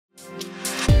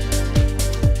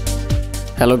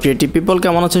Hello creative people,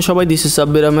 কেমন আছেন সবাই? This is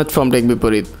Sabbir Ahmed from take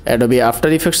বিপরীত। অ্যাডোবি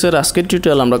আফটার ইফেক্টসের আজকের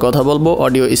টিউটোরিয়াল আমরা কথা বলবো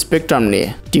অডিও স্পেকট্রাম নিয়ে।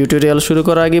 টিউটোরিয়াল শুরু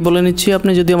করার আগে বলে নিচ্ছি,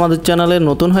 আপনি যদি আমাদের চ্যানেলে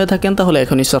নতুন হয়ে থাকেন তাহলে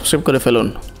এখনই সাবস্ক্রাইব করে ফেলুন।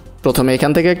 প্রথমে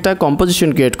এখান থেকে একটা কম্পোজিশন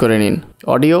ক্রিয়েট করে নিন,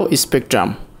 অডিও স্পেকট্রাম।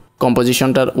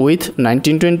 কম্পোজিশনটার উইথ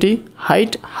 1920,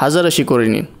 হাইট 1080 করে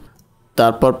নিন।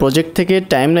 তারপর প্রজেক্ট থেকে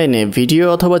টাইমলাইনে ভিডিও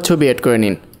অথবা ছবি অ্যাড করে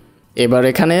নিন। এবার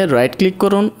এখানে রাইট ক্লিক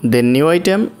করুন, দেন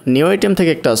নিউ আইটেম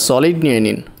থেকে একটা সলিড নিয়ে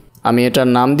নিন। আমি এটার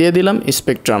নাম দিয়ে দিলাম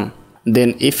spectrum. Then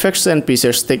effects and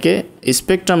pieces থেকে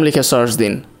স্পেকট্রাম লিখে সার্চ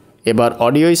দিন। এবার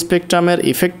অডিও স্পেকট্রামের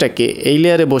ইফেক্টটাকে এই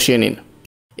লেয়ারে বসিয়ে নিন।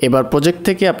 এবার প্রজেক্ট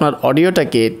থেকে আপনার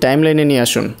অডিওটাকে টাইমলাইনে নিয়ে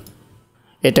আসুন।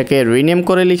 এটাকে রিনেম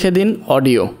করে লিখে দিন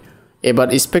অডিও। এবার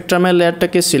স্পেকট্রামের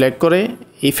লেয়ারটাকে সিলেক্ট করে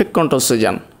ইফেক্ট কন্ট্রোলসে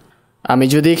যান। আমি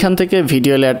যদি এখান থেকে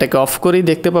ভিডিও লেয়ারটাকে অফ করি,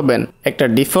 দেখতে পাবেন একটা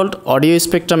ডিফল্ট অডিও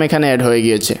স্পেকট্রাম এখানে অ্যাড হয়ে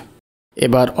গিয়েছে।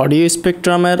 এবার অডিও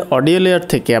স্পেকট্রামের অডিও লেয়ার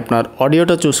থেকে আপনার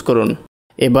অডিওটা চুজ করুন।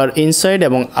 এবার ইনসাইড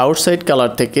এবং আউটসাইড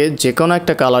কালার থেকে যে কোনো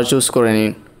একটা কালার চুজ করে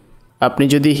নিন। আপনি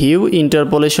যদি হিউ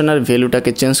ইন্টারপোলেশনের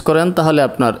ভ্যালুটাকে চেঞ্জ করেন তাহলে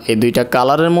আপনার এই দুইটা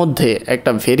কালারের মধ্যে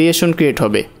একটা ভেরিয়েশন ক্রিয়েট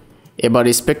হবে। এবার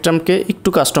স্পেকট্রামকে একটু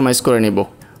কাস্টমাইজ করে নেব।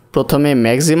 প্রথমে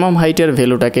ম্যাক্সিমাম হাইটের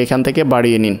ভ্যালুটাকে এখান থেকে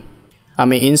বাড়িয়ে নিন।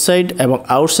 আমি ইনসাইড এবং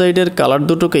আউটসাইডের কালার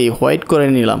দুটোকেই হোয়াইট করে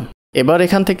নিলাম। এবার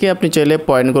এখান থেকে আপনি চাইলে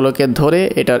পয়েন্টগুলোকে ধরে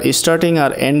এটার স্টার্টিং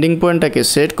আর এন্ডিং পয়েন্টটাকে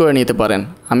সেট করে নিতে পারেন।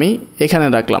 আমি এখানে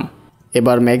রাখলাম।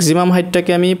 এবার ম্যাক্সিমাম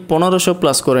হাইটটাকে আমি 1500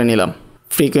 প্লাস করে নিলাম।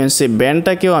 ফ্রিকোয়েন্সি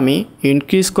ব্যান্ডটাকেও আমি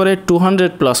ইনক্রিজ করে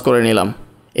 200 প্লাস করে নিলাম।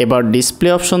 এবার ডিসপ্লে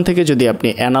অপশন থেকে যদি আপনি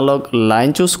অ্যানালগ লাইন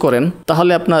চুজ করেন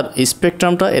তাহলে আপনার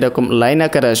স্পেকট্রামটা এরকম লাইন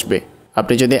আকারে আসবে।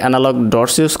 আপনি যদি অ্যানালগ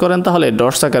ডটস ইউজ করেন তাহলে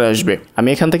ডটস আকারে আসবে। আমি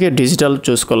এখান থেকে ডিজিটাল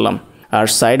চুজ করলাম। আর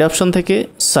সাইড অপশন থেকে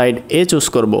সাইড এ চুজ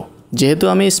করব, যেহেতু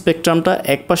আমি স্পেকট্রামটা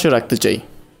একপাশে রাখতে চাই।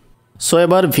 সো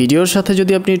এবার ভিডিওর সাথে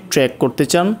যদি আপনি ট্র্যাক করতে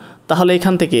চান তাহলে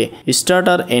এখান থেকে স্টার্ট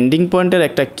আর এন্ডিং পয়েন্টের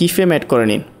একটা কিফ্রেম অ্যাড করে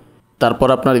নিন। তারপর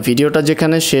আপনার ভিডিওটা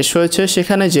যেখানে শেষ হয়েছে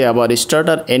সেখানে যে আবার স্টার্ট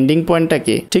আর এন্ডিং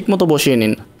পয়েন্টটাকে ঠিকমতো বসিয়ে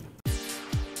নিন।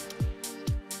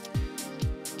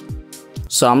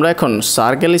 সো আমরা এখন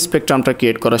সার্কেল স্পেকট্রামটা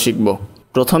ক্রিয়েট করা শিখব।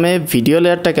 প্রথমে ভিডিও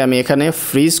লেয়ারটাকে আমি এখানে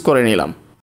ফ্রিজ করে নিলাম।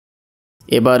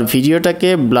 এবার ভিডিওটাকে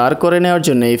ব্লার করে নেওয়ার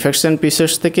জন্য ইফেক্টস অ্যান্ড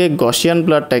পিসেস থেকে গসিয়ান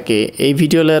ব্লারটাকে এই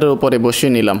ভিডিও লেয়ারের উপরে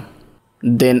বসিয়ে নিলাম।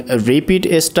 দেন রিপিট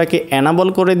এজটাকে অ্যানাবল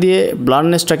করে দিয়ে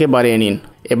ব্লারনেসটাকে বাড়িয়ে নিন।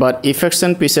 এবার ইফেক্টস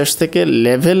অ্যান্ড পিসেস থেকে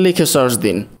লেভেল লিখে সার্চ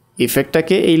দিন।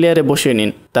 ইফেক্টটাকে এই লেয়ারে বসিয়ে নিন।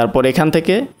 তারপর এখান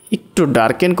থেকে একটু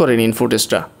ডার্কেন করে নিন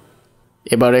ফুটেজটা।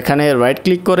 এবার এখানে রাইট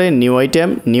ক্লিক করে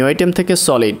নিউ আইটেম থেকে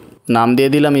সলিড, নাম দিয়ে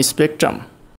দিলাম স্পেকট্রাম।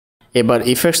 এবার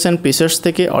ইফেক্টস অ্যান্ড পিসেস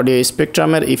থেকে অডিও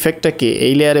স্পেকট্রামের ইফেক্টটাকে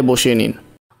এই লেয়ারে বসিয়ে নিন।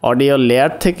 অডিও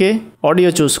লেয়ার থেকে অডিও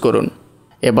চুজ করুন।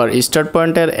 এবার স্টার্ট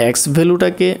পয়েন্টের এক্স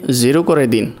ভ্যালুটাকে 0 করে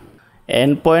দিন।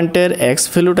 এন্ড পয়েন্টের এক্স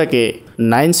ভ্যালুটাকে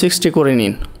 960 করে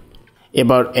নিন।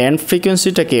 এবার এন্ড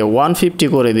ফ্রিকোয়েন্সিটাকে 150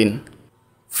 করে দিন।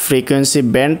 ফ্রিকোয়েন্সি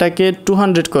ব্যান্ডটাকে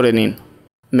 200 করে নিন।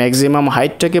 ম্যাক্সিমাম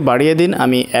হাইটটাকে বাড়িয়ে দিন,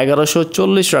 আমি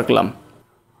 1140 রাখলাম।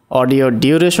 অডিও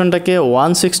ডিউরেশনটাকে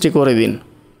 160 করে দিন।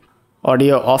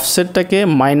 অডিও অফসেটটাকে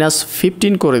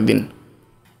 -15 করে দিন।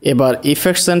 এবার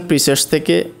ইফেক্টস অ্যান্ড প্রিসেটস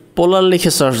থেকে পোলার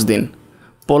লিখে সার্চ দিন।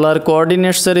 পোলার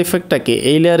কোঅর্ডিনেটসের ইফেক্টটাকে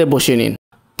এই লেয়ারে বসিয়ে নিন।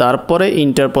 তারপরে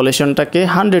ইন্টারপোলেশনটাকে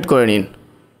 100 করে নিন।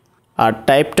 আর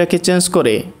টাইপটাকে চেঞ্জ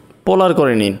করে পোলার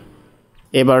করে নিন।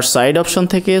 এবার সাইড অপশন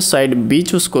থেকে সাইড বি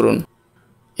চুজ করুন।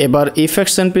 এবার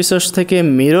ইফেক্টস অ্যান্ড প্রিসেটস থেকে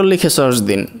মিরর লিখে সার্চ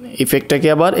দিন। ইফেক্টটাকে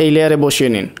আবার এই লেয়ারে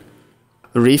বসিয়ে নিন।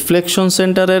 রিফ্লেকশন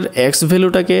সেন্টারের এক্স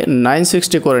ভ্যালুটাকে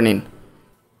 960 করে নিন।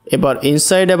 এবার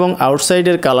ইনসাইড এবং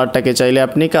আউটসাইডের কালারটাকে চাইলে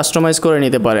আপনি কাস্টমাইজ করে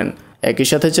নিতে পারেন। একই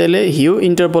সাথে চাইলে হিউ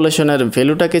ইন্টারপোলেশনের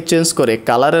ভ্যালুটাকে চেঞ্জ করে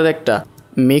কালারের একটা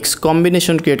মিক্স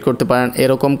কম্বিনেশন ক্রিয়েট করতে পারেন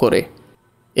এরকম করে।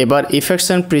 এবার ইফেক্টস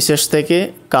অ্যান্ড প্রিসেটস থেকে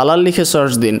কালার লিখে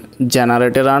সার্চ দিন।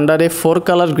 জেনারেটের আন্ডারে 4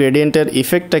 কালার গ্রেডিয়েন্টের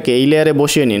ইফেক্টটাকে এই লেয়ারে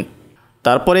বসিয়ে নিন।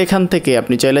 তারপরে এখান থেকে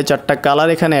আপনি চাইলে 4টা কালার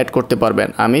এখানে অ্যাড করতে পারবেন।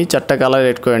 আমি 4টা কালার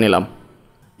অ্যাড করে নিলাম।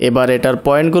 এবার এটার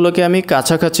পয়েন্টগুলোকে আমি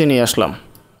কাছাকাছি নিয়ে আসলাম।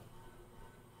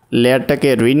 লেয়ারটাকে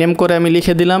রিনেম করে আমি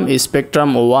লিখে দিলাম স্পেকট্রাম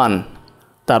 1।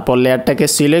 তারপর লেয়ারটাকে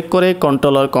সিলেক্ট করে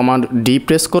কন্ট্রোলার কমান্ড ডি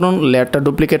প্রেস করুন, লেয়ারটা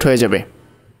ডুপ্লিকেট হয়ে যাবে।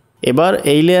 এবার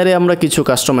এই লেয়ারে আমরা কিছু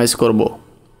কাস্টমাইজ করব।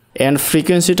 এন্ড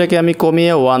ফ্রিকোয়েন্সিটাকে আমি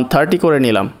কমিয়ে 130 করে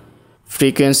নিলাম।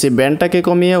 ফ্রিকোয়েন্সি ব্যান্ডটাকে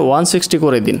কমিয়ে 160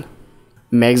 করে দিন।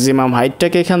 ম্যাক্সিমাম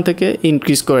হাইটটাকে এখান থেকে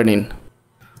ইনক্রিজ করে নিন।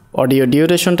 অডিও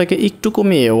ডিউরেশনটাকে একটু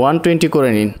কমিয়ে 120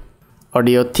 করে নিন।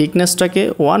 অডিও থিকনেসটাকে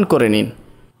 1 করে নিন।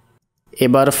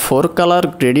 এবার 4 কালার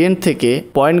গ্রেডিয়েন্ট থেকে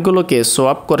পয়েন্টগুলোকে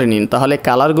সোয়াপ করে নিন, তাহলে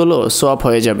কালারগুলো সোয়াপ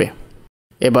হয়ে যাবে।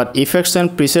 এবার ইফেক্টস অ্যান্ড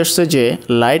প্রিসেটসে যে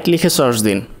লাইট লিখে সার্চ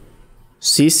দিন।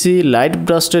 সিসি লাইট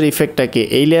ব্রাস্টের ইফেক্টটাকে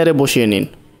এই লেয়ারে বসিয়ে নিন।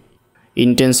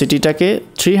 ইন্টেন্সিটিটাকে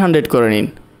 300 করে নিন।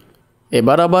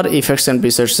 এবার আবার ইফেক্টস অ্যান্ড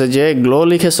প্রিসেটসে যে গ্লো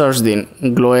লিখে সার্চ দিন,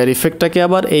 গ্লো এর ইফেক্টটাকে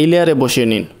আবার এই লেয়ারে বসিয়ে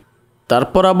নিন।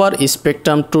 তারপর আবার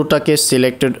স্পেকট্রাম 2টাকে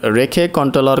সিলেক্টেড রেখে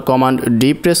কন্ট্রোলার কমান্ড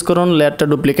ডি প্রেস করুন, লেয়ারটা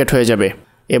ডুপ্লিকেট হয়ে যাবে।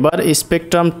 এবার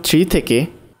স্পেকট্রাম 3 থেকে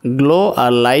গ্লো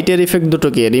আর লাইটের ইফেক্ট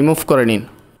দুটোকে রিমুভ করে নিন।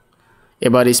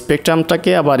 এবার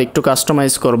স্পেকট্রামটাকে আবার একটু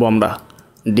কাস্টমাইজ করব আমরা।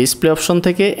 ডিসপ্লে অপশন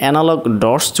থেকে অ্যানালগ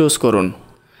ডটস চুজ করুন।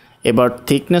 এবার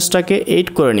থিকনেসটাকে 8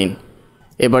 করে নিন।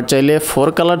 এবার চাইলে 4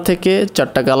 কালার থেকে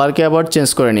 4টা কালারকে আবার চেঞ্জ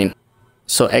করে নিন।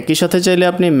 সো একই সাথে চাইলে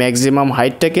আপনি ম্যাক্সিমাম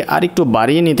হাইটটাকে আর একটু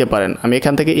বাড়িয়ে নিতে পারেন। আমি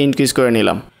এখান থেকে ইনক্রিজ করে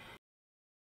নিলাম।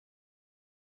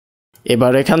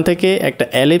 এবার এখান থেকে একটা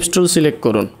এলিপস টুল সিলেক্ট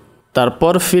করুন।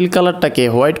 তারপর ফিল কালারটাকে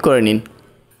হোয়াইট করে নিন।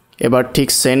 এবার ঠিক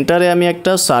সেন্টারে আমি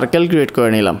একটা সার্কেল ক্রিয়েট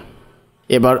করে নিলাম।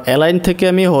 এবার অ্যালাইন থেকে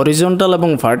আমি হরিজন্টাল এবং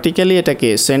ভার্টিক্যালি এটাকে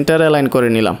সেন্টার অ্যালাইন করে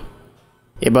নিলাম।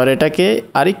 এবার এটাকে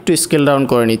আরেকটু স্কেল ডাউন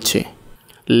করে নিচ্ছি।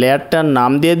 লেয়ারটার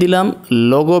নাম দিয়ে দিলাম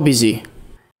লোগো বিজি।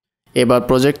 এবার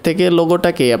প্রজেক্ট থেকে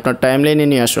লোগোটাকে আপনার টাইমলাইনে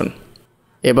নিয়ে আসুন।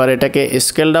 এবার এটাকে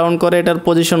স্কেল ডাউন করে এটার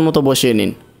পজিশন মতো বসিয়ে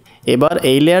নিন। এবার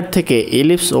এই লেয়ার থেকে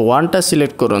ইলিপস 1টা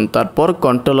সিলেক্ট করুন, তারপর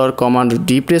কন্ট্রোলার কমান্ড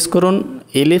ডি প্রেস করুন,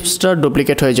 ইলিপসটা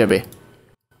ডুপ্লিকেট হয়ে যাবে।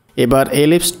 এবার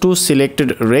এলিপস 2 সিলেক্টেড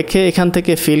রেখে এখান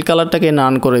থেকে ফিল কালারটাকে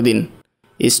নান করে দিন।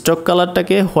 স্টক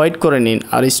কালারটাকে হোয়াইট করে নিন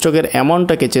আর স্টকের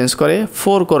অ্যামাউন্টটাকে চেঞ্জ করে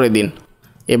 4 করে দিন।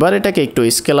 এবার এটাকে একটু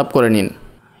স্কেল আপ করে নিন।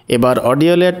 এবার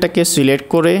অডিও লেয়ারটাকে সিলেক্ট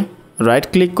করে রাইট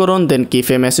ক্লিক করুন, দেন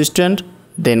কিফ্রেম অ্যাসিস্ট্যান্ট,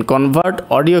 দেন কনভার্ট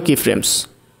অডিও কিফ্রেমস।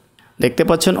 দেখতে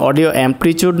পাচ্ছেন অডিও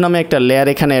অ্যাম্প্লিটিউড নামে একটা লেয়ার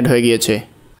এখানে অ্যাড হয়ে গিয়েছে।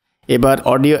 এবার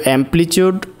অডিও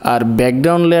অ্যাম্প্লিটিউড আর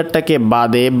ব্যাকগ্রাউন্ড লেয়ারটাকে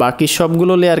বাদে বাকি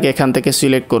সবগুলো লেয়ারকে এখান থেকে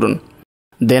সিলেক্ট করুন।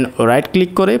 দেন রাইট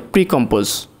ক্লিক করে প্রি কম্পোজ,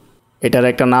 এটার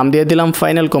একটা নাম দিয়ে দিলাম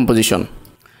ফাইনাল কম্পোজিশন।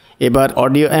 এবার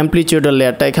অডিও অ্যাম্প্লিটিউডের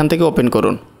লেয়ারটা এখান থেকে ওপেন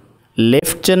করুন।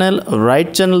 লেফট চ্যানেল রাইট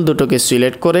চ্যানেল দুটোকে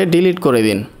সিলেক্ট করে ডিলিট করে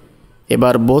দিন।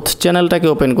 এবার বোথ চ্যানেলটাকে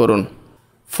ওপেন করুন।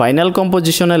 ফাইনাল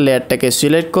কম্পোজিশনের লেয়ারটাকে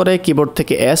সিলেক্ট করে কিবোর্ড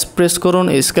থেকে এস প্রেস করুন,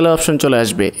 স্কেলার অপশন চলে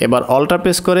আসবে। এবার অল্টার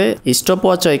প্রেস করে স্টপ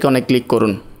ওয়াচ আইকনে ক্লিক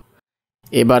করুন।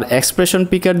 এবার এক্সপ্রেশন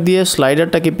পিকার দিয়ে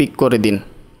স্লাইডারটাকে পিক করে দিন।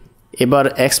 এবার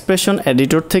এক্সপ্রেশন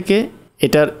এডিটর থেকে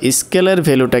এটার স্কেলের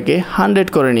ভ্যালুটাকে 100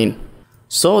 করে নিন।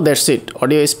 So that's it,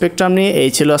 audio spectrum নিয়ে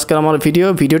এই ছিল আজকের আমার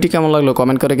ভিডিওটি কেমন লাগলো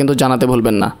কমেন্ট করে কিন্তু জানাতে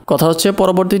ভুলবেন না। কথা হচ্ছে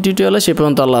পরবর্তী টিউটোরিয়ালে, সে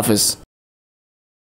পর্যন্ত আল্লাহ হাফেজ।